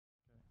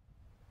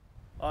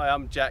Hi,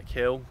 I'm Jack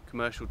Hill,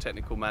 Commercial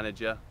Technical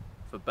Manager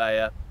for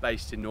Bayer,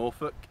 based in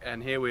Norfolk,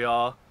 and here we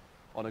are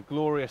on a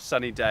glorious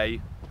sunny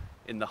day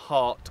in the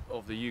heart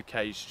of the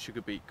UK's sugar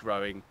beet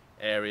growing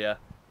area,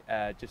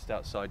 just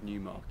outside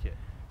Newmarket.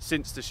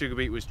 Since the sugar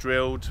beet was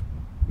drilled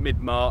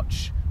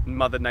mid-March,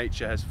 Mother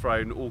Nature has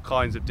thrown all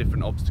kinds of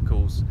different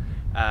obstacles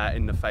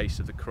in the face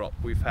of the crop.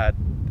 We've had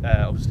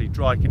obviously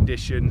dry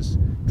conditions,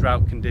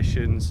 drought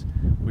conditions,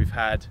 we've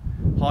had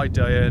high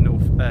diurnal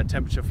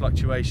temperature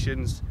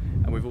fluctuations,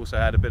 and we've also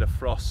had a bit of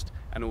frost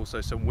and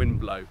also some wind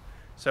blow.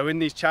 So in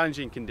these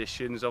challenging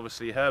conditions,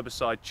 obviously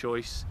herbicide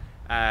choice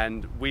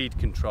and weed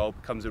control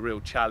becomes a real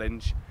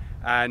challenge,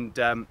 and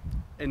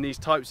in these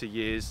types of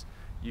years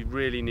you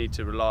really need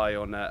to rely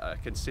on a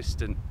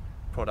consistent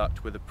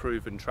product with a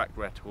proven track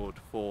record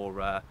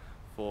for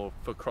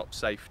crop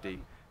safety.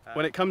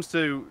 When it comes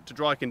to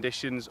dry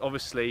conditions,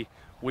 obviously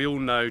we all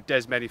know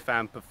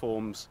Desmedifam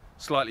performs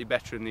slightly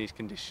better in these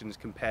conditions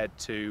compared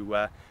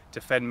to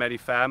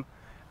Fenmedifam,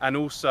 and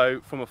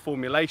also from a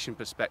formulation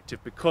perspective,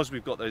 because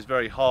we've got those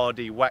very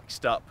hardy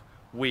waxed up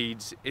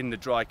weeds in the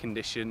dry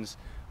conditions,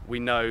 we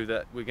know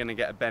that we're going to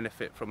get a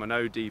benefit from an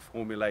OD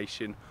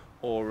formulation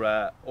or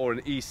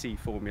an EC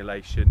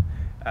formulation,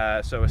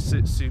 so a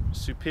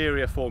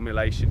superior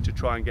formulation to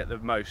try and get the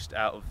most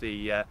out of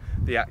the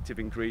active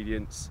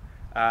ingredients.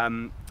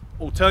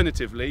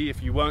 Alternatively,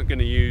 if you weren't going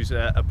to use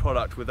a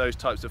product with those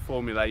types of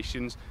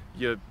formulations,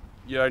 your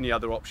only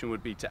other option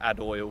would be to add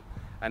oil,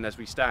 and as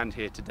we stand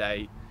here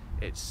today,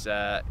 it's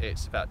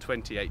about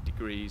 28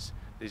 degrees.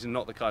 These are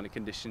not the kind of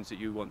conditions that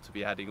you want to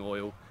be adding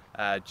oil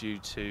due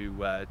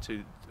to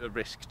a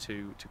risk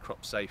to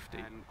crop safety.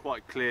 And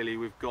quite clearly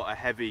we've got a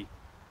heavy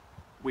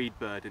weed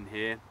burden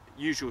here.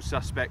 Usual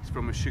suspects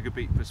from a sugar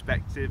beet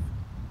perspective: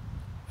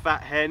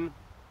 fat hen,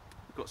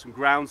 we've got some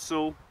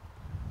groundsel,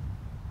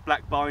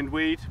 black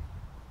bindweed.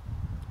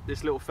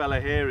 This little fella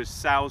here is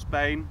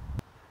sowsbane.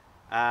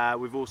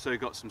 We've also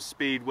got some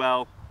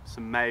speedwell,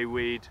 some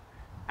mayweed,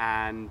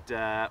 and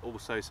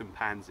also some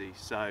pansy.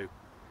 So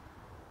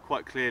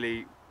quite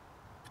clearly,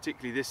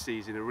 particularly this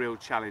season, a real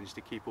challenge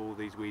to keep all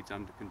these weeds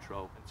under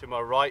control. And to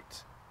my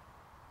right,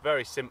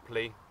 very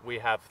simply, we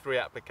have 3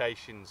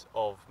 applications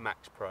of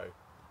Max Pro.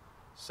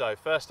 So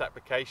first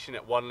application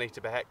at 1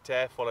 litre per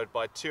hectare, followed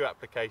by 2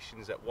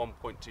 applications at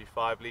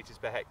 1.25 litres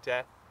per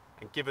hectare.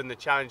 And given the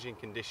challenging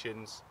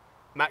conditions,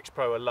 Max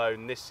Pro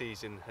alone this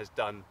season has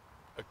done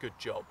a good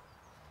job.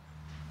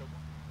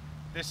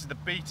 This is the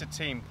beta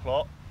team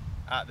plot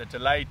at the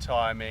delayed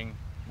timing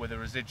with a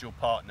residual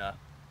partner,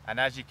 and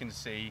as you can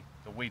see,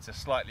 the weeds are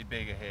slightly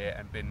bigger here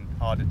and been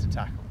harder to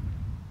tackle.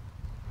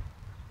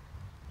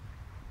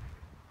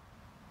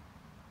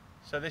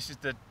 So this is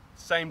the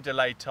same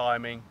delayed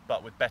timing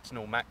but with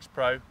Betanol Max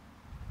Pro,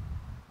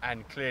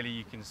 and clearly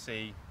you can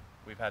see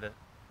we've had an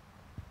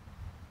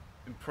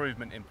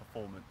improvement in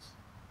performance.